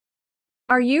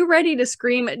Are you ready to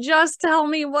scream, just tell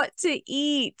me what to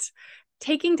eat?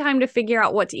 Taking time to figure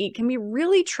out what to eat can be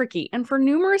really tricky, and for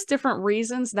numerous different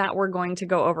reasons that we're going to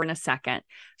go over in a second.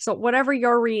 So whatever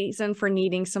your reason for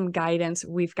needing some guidance,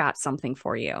 we've got something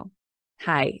for you.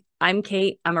 Hi, I'm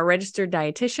Kate. I'm a registered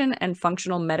dietitian and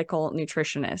functional medical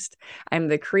nutritionist. I'm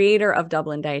the creator of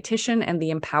Dublin Dietitian and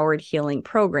the Empowered Healing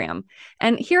Program.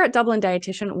 And here at Dublin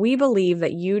Dietitian, we believe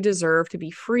that you deserve to be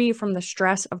free from the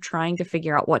stress of trying to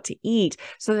figure out what to eat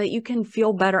so that you can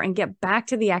feel better and get back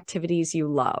to the activities you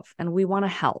love. And we want to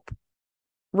help.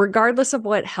 Regardless of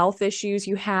what health issues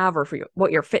you have or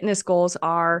what your fitness goals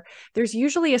are, there's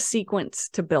usually a sequence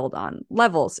to build on,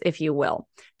 levels, if you will,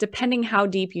 depending how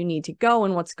deep you need to go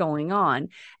and what's going on.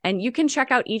 And you can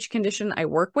check out each condition I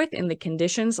work with in the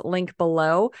conditions link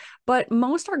below, but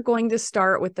most are going to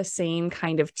start with the same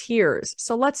kind of tiers.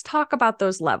 So let's talk about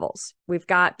those levels. We've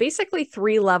got basically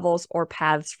 3 levels or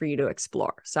paths for you to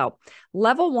explore. So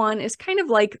level 1 is kind of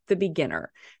like the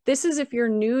beginner. This is if you're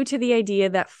new to the idea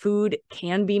that food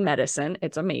can be medicine.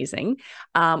 It's amazing.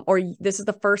 Or this is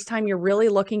the first time you're really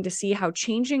looking to see how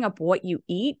changing up what you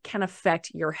eat can affect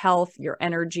your health, your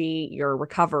energy, your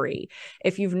recovery.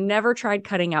 If you've never tried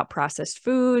cutting out processed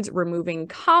foods, removing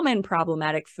common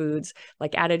problematic foods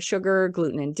like added sugar,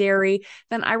 gluten, and dairy,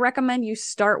 then I recommend you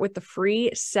start with the free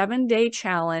 7-day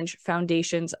challenge,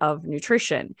 Foundations of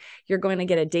Nutrition. You're going to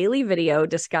get a daily video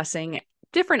discussing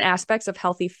different aspects of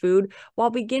healthy food while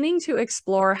beginning to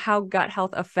explore how gut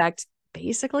health affects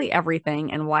basically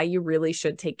everything and why you really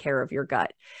should take care of your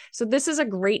gut. So this is a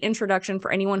great introduction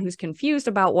for anyone who's confused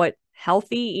about what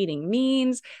healthy eating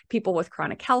means, people with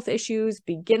chronic health issues,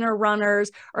 beginner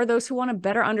runners, or those who want to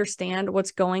better understand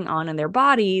what's going on in their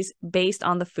bodies based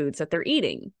on the foods that they're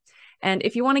eating. And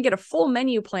if you want to get a full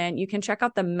menu plan, you can check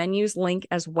out the menus link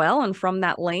as well. And from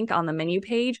that link on the menu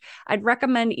page, I'd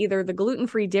recommend either the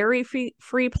gluten-free,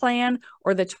 dairy-free plan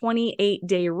or the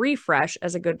 28-day refresh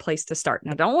as a good place to start.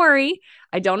 Now, don't worry,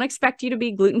 I don't expect you to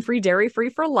be gluten-free, dairy-free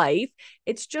for life.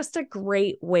 It's just a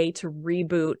great way to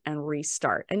reboot and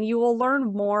restart. And you will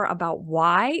learn more about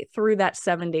why through that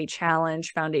 7-day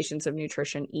challenge, Foundations of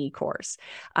Nutrition e-course.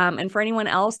 And for anyone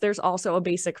else, there's also a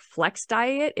basic flex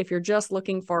diet if you're just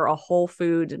looking for a whole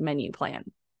food menu plan.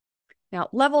 Now,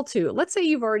 level 2, let's say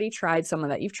you've already tried some of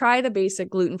that. You've tried the basic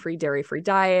gluten-free, dairy-free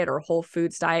diet or whole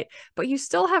foods diet, but you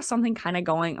still have something kind of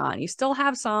going on. You still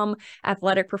have some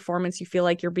athletic performance you feel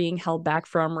like you're being held back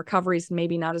from. Recovery is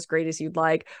maybe not as great as you'd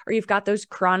like, or you've got those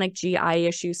chronic GI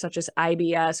issues such as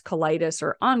IBS, colitis,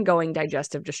 or ongoing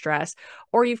digestive distress,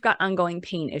 or you've got ongoing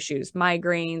pain issues,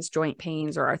 migraines, joint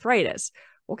pains, or arthritis.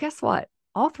 Well, guess what?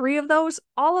 All 3 of those,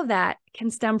 all of that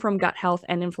can stem from gut health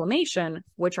and inflammation,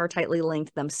 which are tightly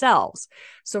linked themselves.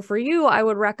 So for you, I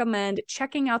would recommend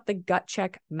checking out the Gut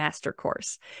Check Master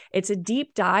Course. It's a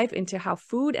deep dive into how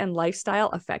food and lifestyle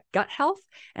affect gut health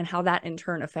and how that in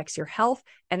turn affects your health,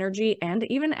 energy, and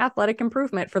even athletic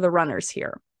improvement for the runners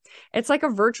here. It's like a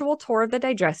virtual tour of the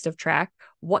digestive tract,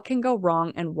 what can go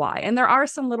wrong and why. And there are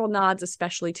some little nods,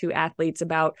 especially to athletes,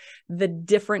 about the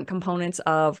different components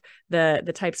of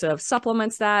the types of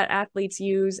supplements that athletes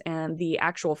use and the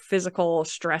actual physical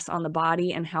stress on the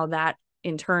body and how that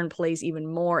in turn plays even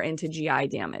more into GI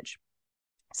damage.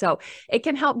 So it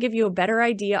can help give you a better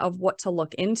idea of what to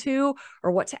look into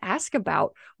or what to ask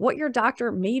about, what your doctor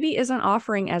maybe isn't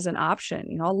offering as an option.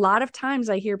 You know, a lot of times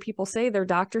I hear people say their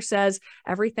doctor says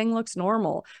everything looks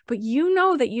normal, but you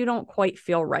know that you don't quite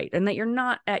feel right and that you're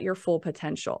not at your full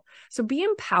potential. So be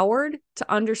empowered to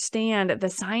understand the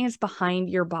science behind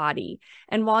your body.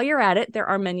 And while you're at it, there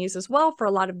are menus as well for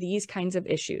a lot of these kinds of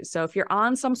issues. So if you're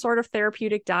on some sort of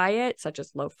therapeutic diet, such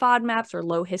as low FODMAPs or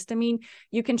low histamine,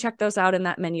 you can check those out in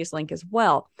that menus link as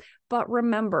well. But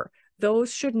remember,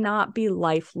 those should not be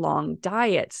lifelong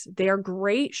diets. They are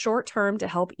great short-term to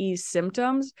help ease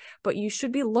symptoms, but you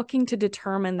should be looking to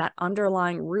determine that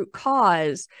underlying root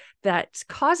cause that's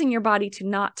causing your body to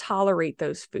not tolerate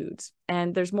those foods.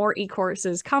 And there's more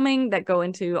e-courses coming that go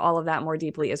into all of that more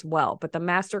deeply as well. But the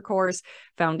master course,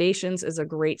 Foundations, is a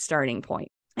great starting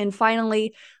point. And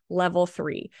finally, level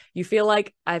 3. You feel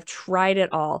like I've tried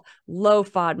it all. Low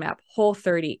FODMAP,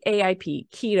 Whole30, AIP,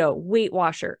 keto, Weight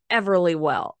Washer,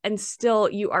 Everlywell, and still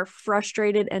you are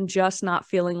frustrated and just not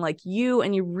feeling like you,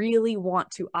 and you really want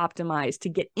to optimize to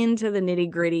get into the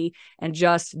nitty-gritty and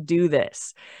just do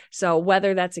this. So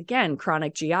whether that's, again,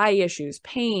 chronic GI issues,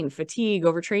 pain, fatigue,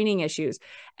 overtraining issues,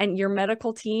 and your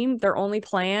medical team, their only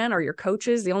plan, or your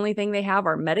coaches, the only thing they have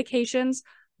are medications,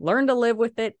 learn to live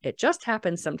with it. It just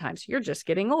happens sometimes. You're just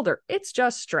getting older. It's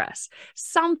just stress.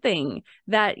 Something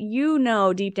that you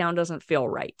know deep down doesn't feel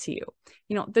right to you.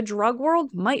 You know, the drug world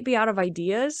might be out of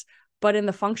ideas, But in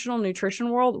the functional nutrition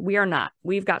world, we are not.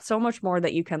 We've got so much more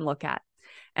that you can look at.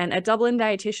 And at Dublin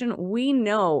Dietitian, we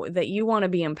know that you want to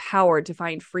be empowered to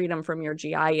find freedom from your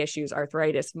GI issues,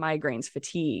 arthritis, migraines,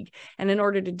 fatigue. And in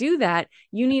order to do that,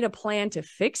 you need a plan to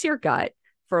fix your gut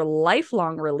for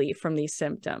lifelong relief from these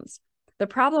symptoms. The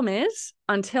problem is,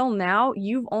 until now,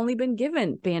 you've only been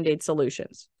given Band-Aid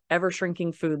solutions,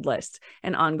 ever-shrinking food lists,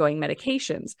 and ongoing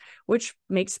medications, which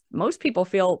makes most people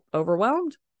feel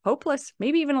overwhelmed, hopeless,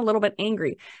 maybe even a little bit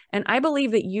angry. And I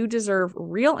believe that you deserve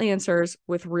real answers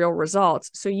with real results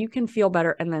so you can feel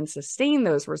better and then sustain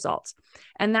those results.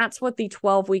 And that's what the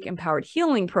 12-week Empowered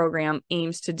Healing Program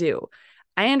aims to do.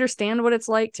 I understand what it's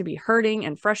like to be hurting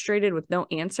and frustrated with no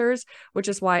answers, which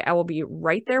is why I will be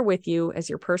right there with you as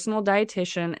your personal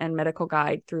dietitian and medical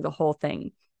guide through the whole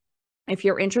thing. If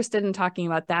you're interested in talking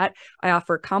about that, I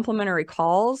offer complimentary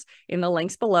calls in the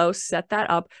links below. Set that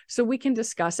up so we can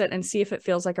discuss it and see if it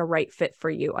feels like a right fit for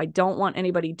you. I don't want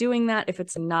anybody doing that if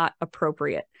it's not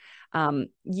appropriate.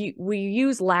 We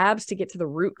use labs to get to the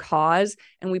root cause,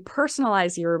 and we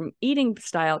personalize your eating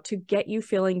style to get you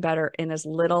feeling better in as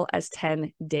little as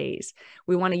 10 days.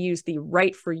 We want to use the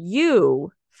right for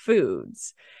you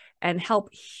foods and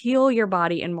help heal your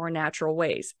body in more natural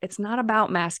ways. It's not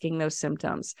about masking those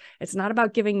symptoms. It's not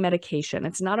about giving medication.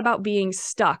 It's not about being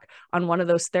stuck on one of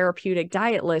those therapeutic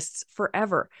diet lists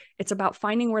forever. It's about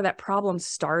finding where that problem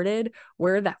started,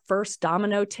 where that first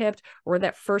domino tipped, where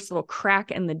that first little crack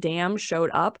in the dam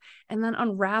showed up, and then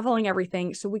unraveling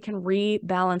everything so we can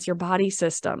rebalance your body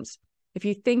systems. If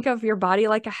you think of your body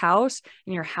like a house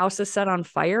and your house is set on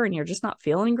fire and you're just not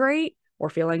feeling great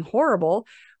or feeling horrible,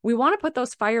 we want to put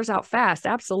those fires out fast,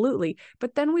 absolutely.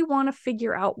 But then we want to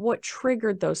figure out what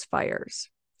triggered those fires.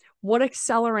 What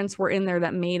accelerants were in there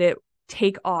that made it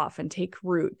take off and take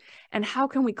root? And how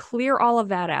can we clear all of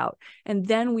that out? And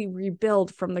then we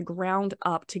rebuild from the ground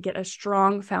up to get a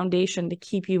strong foundation to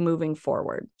keep you moving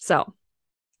forward. So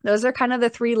those are kind of the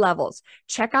 3 levels.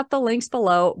 Check out the links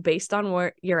below based on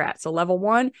where you're at. So level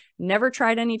 1, never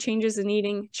tried any changes in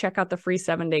eating. Check out the free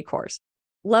 7-day course.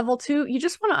 Level 2, you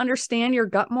just want to understand your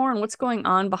gut more and what's going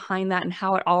on behind that and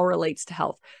how it all relates to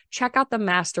health. Check out the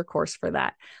master course for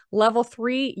that. Level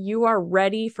 3, you are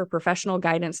ready for professional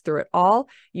guidance through it all.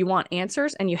 You want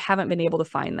answers and you haven't been able to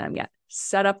find them yet.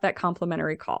 Set up that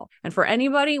complimentary call. And for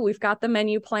anybody, we've got the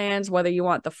menu plans, whether you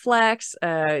want the flex,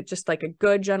 just like a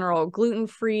good general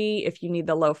gluten-free, if you need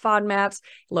the low FODMAPs,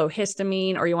 low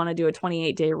histamine, or you want to do a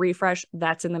 28-day refresh,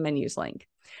 that's in the menus link.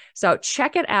 So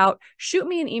check it out. Shoot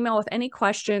me an email with any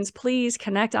questions. Please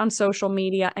connect on social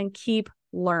media and keep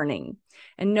learning.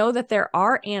 And know that there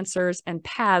are answers and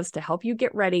paths to help you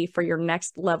get ready for your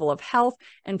next level of health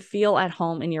and feel at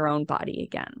home in your own body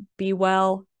again. Be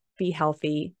well, be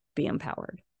healthy, be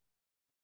empowered.